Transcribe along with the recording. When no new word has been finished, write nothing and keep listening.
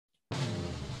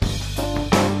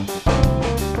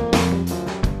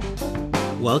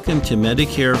Welcome to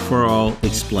Medicare for All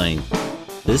Explained.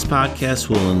 This podcast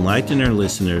will enlighten our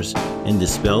listeners and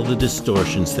dispel the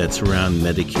distortions that surround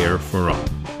Medicare for All.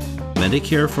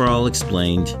 Medicare for All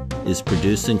Explained is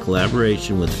produced in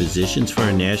collaboration with Physicians for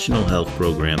a National Health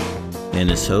Program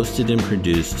and is hosted and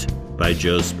produced by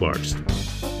Joe Sparks.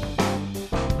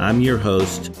 I'm your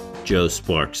host, Joe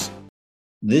Sparks.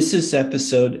 This is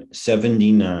episode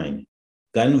 79,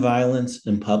 Gun Violence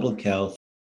and Public Health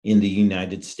in the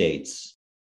United States.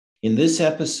 In this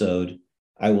episode,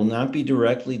 I will not be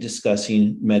directly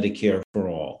discussing Medicare for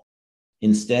All.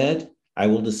 Instead, I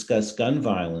will discuss gun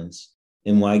violence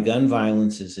and why gun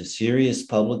violence is a serious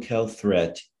public health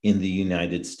threat in the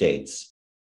United States.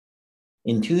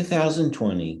 In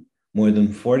 2020, more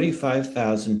than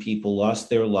 45,000 people lost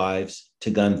their lives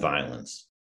to gun violence.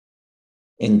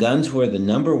 And guns were the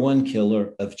number one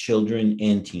killer of children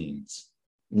and teens.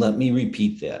 Let me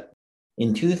repeat that.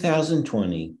 In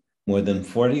 2020, more than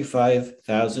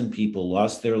 45,000 people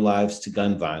lost their lives to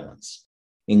gun violence,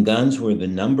 and guns were the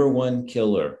number one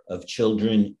killer of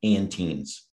children and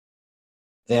teens.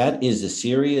 That is a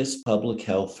serious public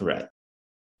health threat.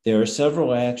 There are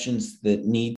several actions that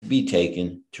need to be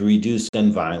taken to reduce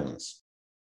gun violence.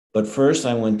 But first,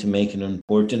 I want to make an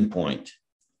important point.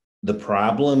 The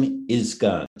problem is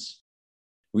guns.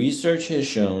 Research has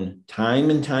shown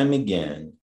time and time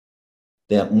again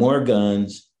that more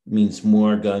guns means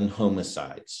more gun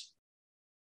homicides.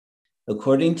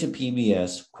 According to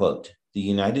PBS, quote, the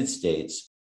United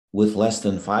States, with less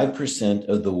than 5%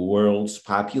 of the world's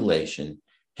population,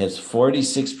 has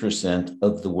 46%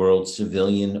 of the world's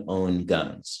civilian-owned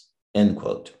guns, end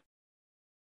quote.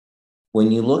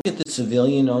 When you look at the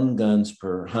civilian-owned guns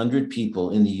per 100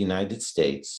 people in the United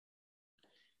States,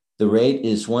 the rate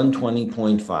is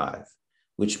 120.5,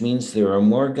 which means there are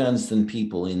more guns than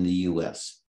people in the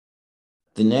U.S.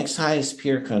 The next highest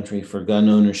peer country for gun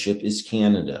ownership is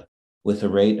Canada, with a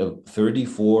rate of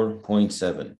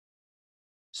 34.7.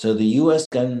 So the U.S.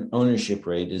 gun ownership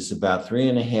rate is about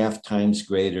 3.5 times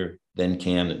greater than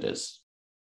Canada's.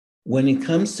 When it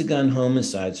comes to gun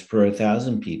homicides per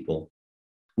 1,000 people,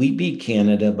 we beat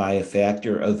Canada by a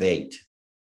factor of 8.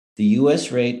 The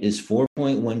U.S. rate is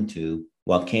 4.12,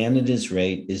 while Canada's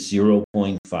rate is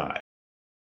 0.5.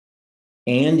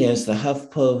 And as the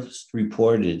HuffPost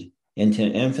reported, and to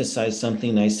emphasize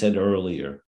something I said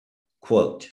earlier,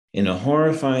 quote, in a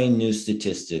horrifying new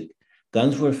statistic,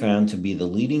 guns were found to be the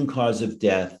leading cause of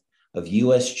death of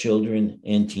U.S. children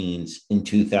and teens in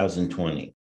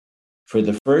 2020, for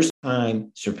the first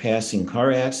time surpassing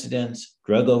car accidents,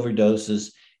 drug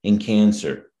overdoses, and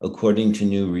cancer, according to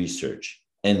new research,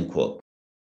 end quote.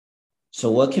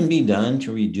 So what can be done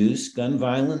to reduce gun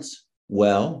violence?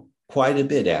 Well, quite a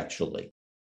bit, actually.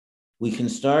 We can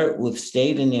start with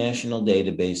state and national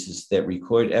databases that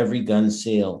record every gun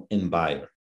sale and buyer.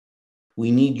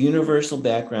 We need universal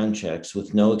background checks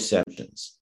with no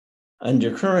exceptions.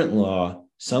 Under current law,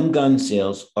 some gun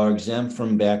sales are exempt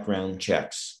from background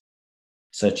checks,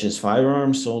 such as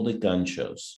firearms sold at gun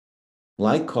shows.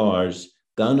 Like cars,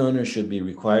 gun owners should be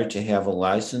required to have a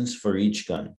license for each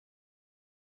gun.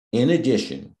 In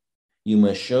addition, you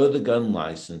must show the gun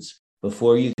license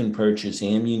before you can purchase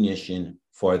ammunition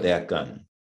for that gun.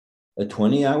 A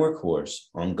 20-hour course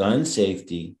on gun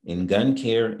safety and gun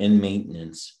care and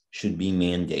maintenance should be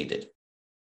mandated.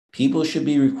 People should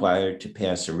be required to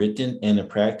pass a written and a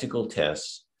practical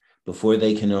test before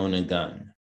they can own a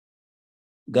gun.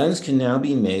 Guns can now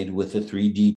be made with a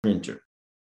 3D printer.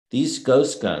 These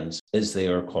ghost guns, as they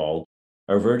are called,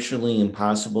 are virtually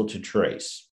impossible to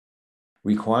trace.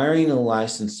 Requiring a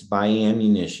license to buy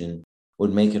ammunition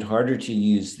would make it harder to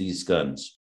use these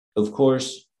guns. Of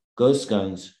course, ghost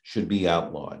guns should be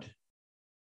outlawed.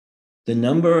 The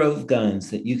number of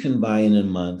guns that you can buy in a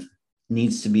month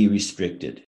needs to be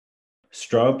restricted.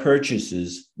 Straw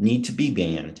purchases need to be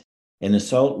banned, and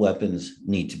assault weapons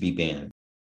need to be banned.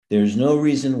 There's no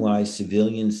reason why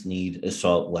civilians need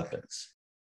assault weapons.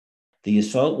 The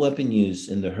assault weapon used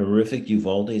in the horrific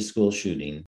Uvalde school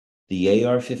shooting, the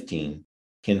AR-15,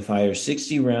 can fire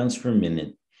 60 rounds per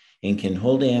minute and can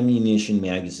hold ammunition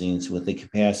magazines with a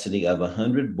capacity of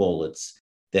 100 bullets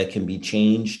that can be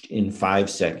changed in 5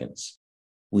 seconds.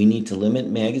 We need to limit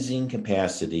magazine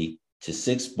capacity to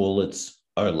 6 bullets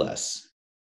or less.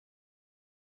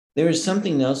 There is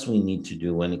something else we need to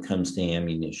do when it comes to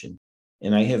ammunition,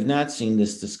 and I have not seen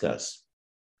this discussed.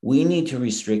 We need to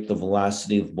restrict the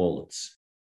velocity of bullets.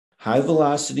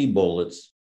 High-velocity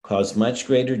bullets cause much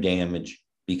greater damage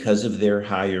because of their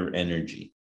higher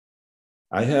energy.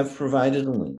 I have provided a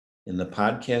link in the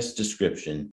podcast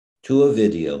description to a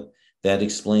video that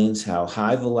explains how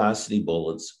high-velocity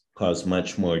bullets cause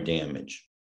much more damage.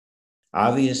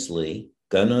 Obviously,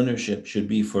 gun ownership should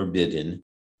be forbidden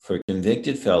for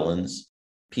convicted felons,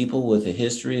 people with a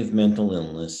history of mental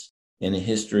illness, and a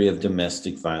history of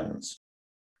domestic violence.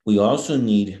 We also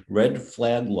need red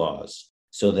flag laws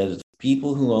so that if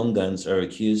people who own guns are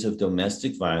accused of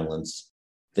domestic violence,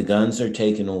 the guns are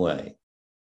taken away.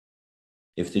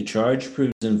 If the charge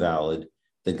proves invalid,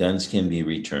 the guns can be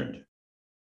returned.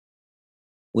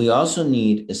 We also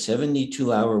need a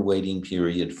 72-hour waiting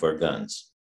period for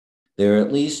guns. There are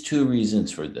at least two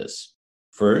reasons for this.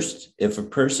 First, if a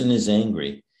person is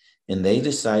angry and they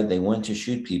decide they want to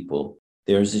shoot people,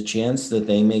 there's a chance that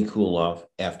they may cool off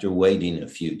after waiting a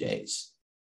few days.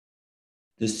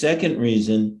 The second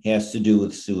reason has to do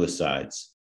with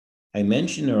suicides. I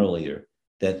mentioned earlier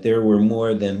that there were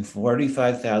more than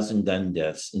 45,000 gun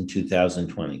deaths in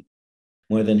 2020.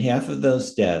 More than half of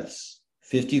those deaths,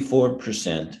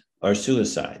 54%, are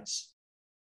suicides.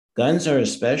 Guns are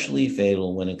especially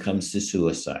fatal when it comes to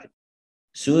suicide.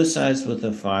 Suicides with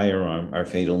a firearm are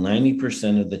fatal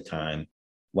 90% of the time,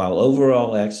 while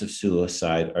overall acts of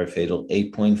suicide are fatal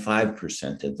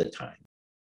 8.5% of the time.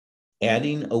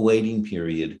 Adding a waiting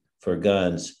period for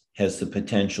guns has the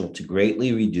potential to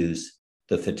greatly reduce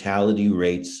the fatality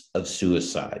rates of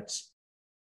suicides.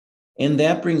 And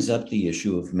that brings up the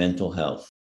issue of mental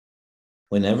health.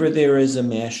 Whenever there is a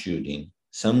mass shooting,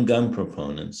 some gun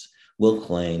proponents will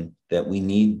claim that we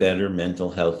need better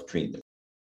mental health treatment.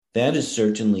 That is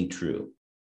certainly true.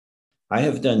 I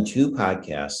have done 2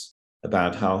 podcasts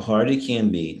about how hard it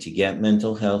can be to get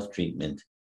mental health treatment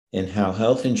and how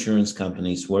health insurance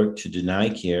companies work to deny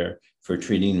care for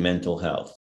treating mental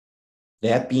health.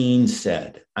 That being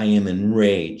said, I am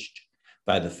enraged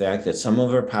by the fact that some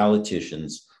of our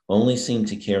politicians only seem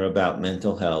to care about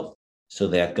mental health so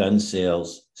that gun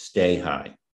sales stay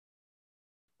high.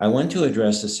 I want to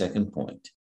address a second point.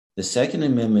 The Second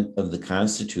Amendment of the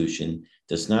Constitution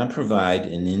does not provide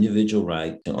an individual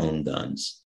right to own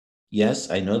guns. Yes,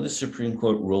 I know the Supreme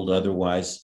Court ruled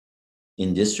otherwise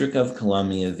in District of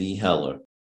Columbia v. Heller.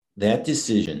 That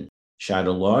decision shot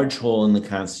a large hole in the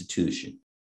Constitution.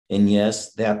 And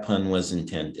yes, that pun was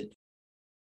intended.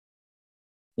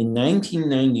 In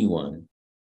 1991,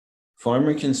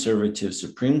 former conservative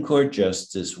Supreme Court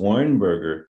Justice Warren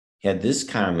Burger had this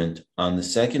comment on the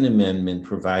Second Amendment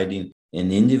providing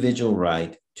an individual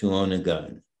right to own a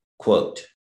gun. Quote,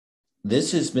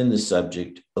 "This has been the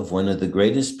subject of one of the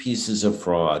greatest pieces of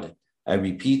fraud, I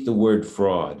repeat the word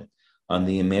fraud, on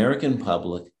the American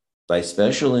public by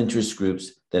special interest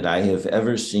groups that I have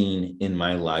ever seen in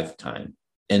my lifetime."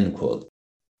 End quote.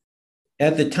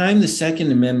 At the time the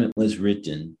Second Amendment was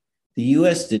written, the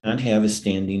U.S. did not have a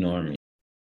standing army.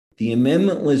 The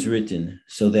amendment was written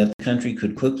so that the country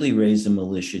could quickly raise a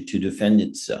militia to defend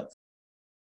itself.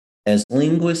 As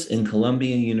linguist and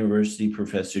Columbia University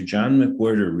professor John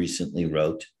McWhorter recently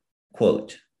wrote,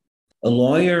 quote, "A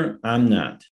lawyer, I'm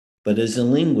not, but as a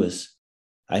linguist,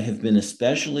 I have been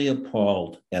especially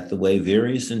appalled at the way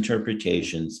various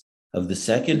interpretations of the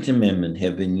Second Amendment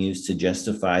have been used to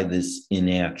justify this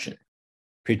inaction,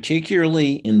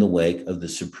 particularly in the wake of the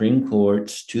Supreme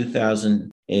Court's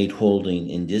 2008 holding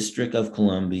in District of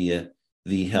Columbia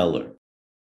v. Heller,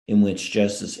 in which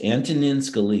Justice Antonin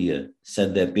Scalia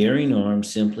said that bearing arms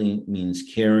simply means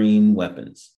carrying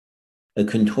weapons, a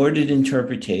contorted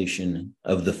interpretation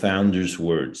of the founders'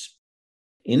 words.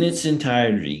 In its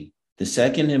entirety, the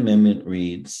Second Amendment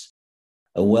reads,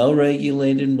 "A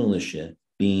well-regulated militia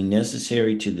being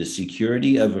necessary to the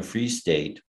security of a free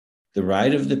state, the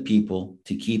right of the people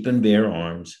to keep and bear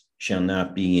arms shall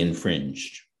not be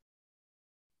infringed."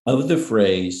 Of the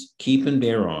phrase, "keep and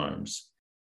bear arms,"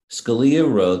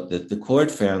 Scalia wrote that the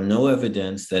court found no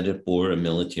evidence that it bore a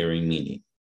military meaning.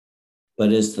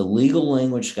 But as the legal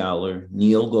language scholar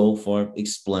Neil Goldfarb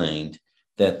explained,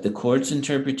 that the court's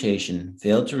interpretation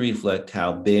failed to reflect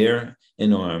how bear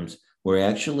and arms were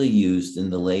actually used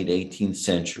in the late 18th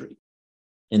century,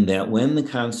 and that when the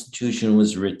Constitution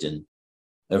was written,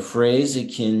 a phrase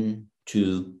akin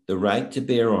to the right to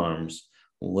bear arms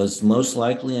was most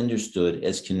likely understood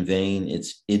as conveying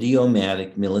its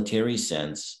idiomatic military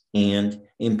sense and,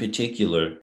 in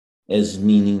particular, as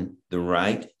meaning the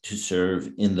right to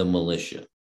serve in the militia,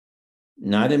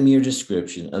 not a mere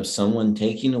description of someone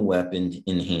taking a weapon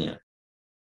in hand.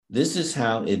 This is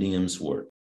how idioms work,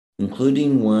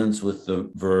 including ones with the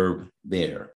verb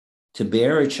bear. To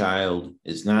bear a child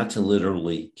is not to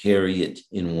literally carry it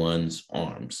in one's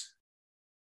arms.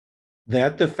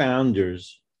 That the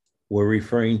founders were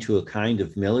referring to a kind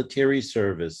of military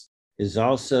service is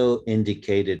also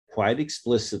indicated quite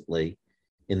explicitly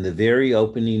in the very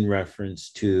opening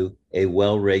reference to a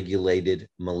well-regulated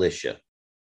militia.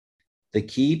 The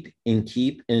keep in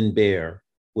keep and bear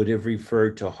would have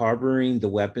referred to harboring the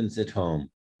weapons at home,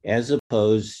 as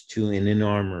opposed to in an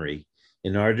armory,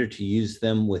 in order to use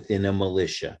them within a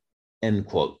militia, end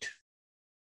quote.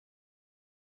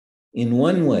 In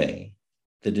one way,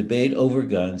 the debate over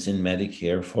guns and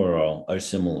Medicare for all are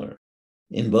similar.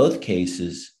 In both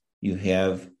cases, you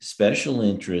have special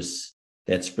interests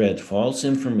that spread false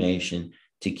information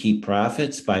to keep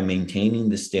profits by maintaining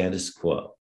the status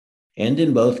quo. And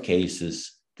in both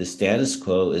cases, the status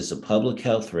quo is a public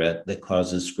health threat that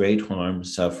causes great harm,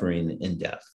 suffering, and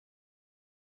death.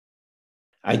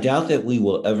 I doubt that we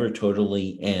will ever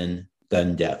totally end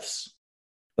gun deaths,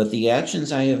 but the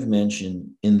actions I have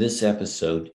mentioned in this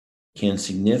episode can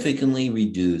significantly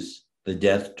reduce the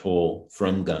death toll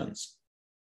from guns.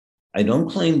 I don't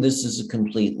claim this is a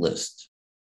complete list.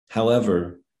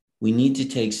 However, we need to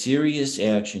take serious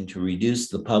action to reduce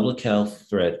the public health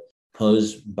threat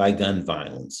posed by gun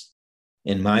violence,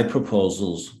 and my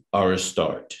proposals are a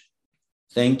start.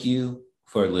 Thank you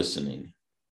for listening.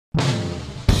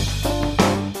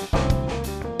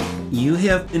 You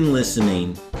have been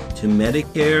listening to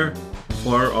Medicare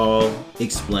for All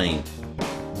Explained.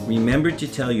 Remember to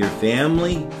tell your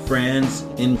family, friends,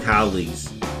 and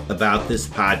colleagues about this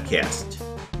podcast.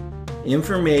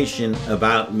 Information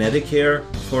about Medicare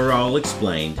for All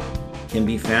Explained can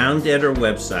be found at our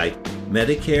website,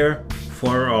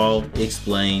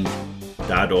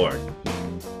 medicareforallexplained.org.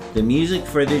 The music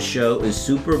for this show is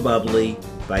Super Bubbly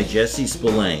by Jesse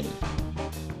Spillane.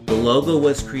 The logo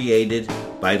was created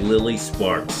by Lily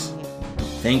Sparks.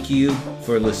 Thank you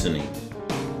for listening.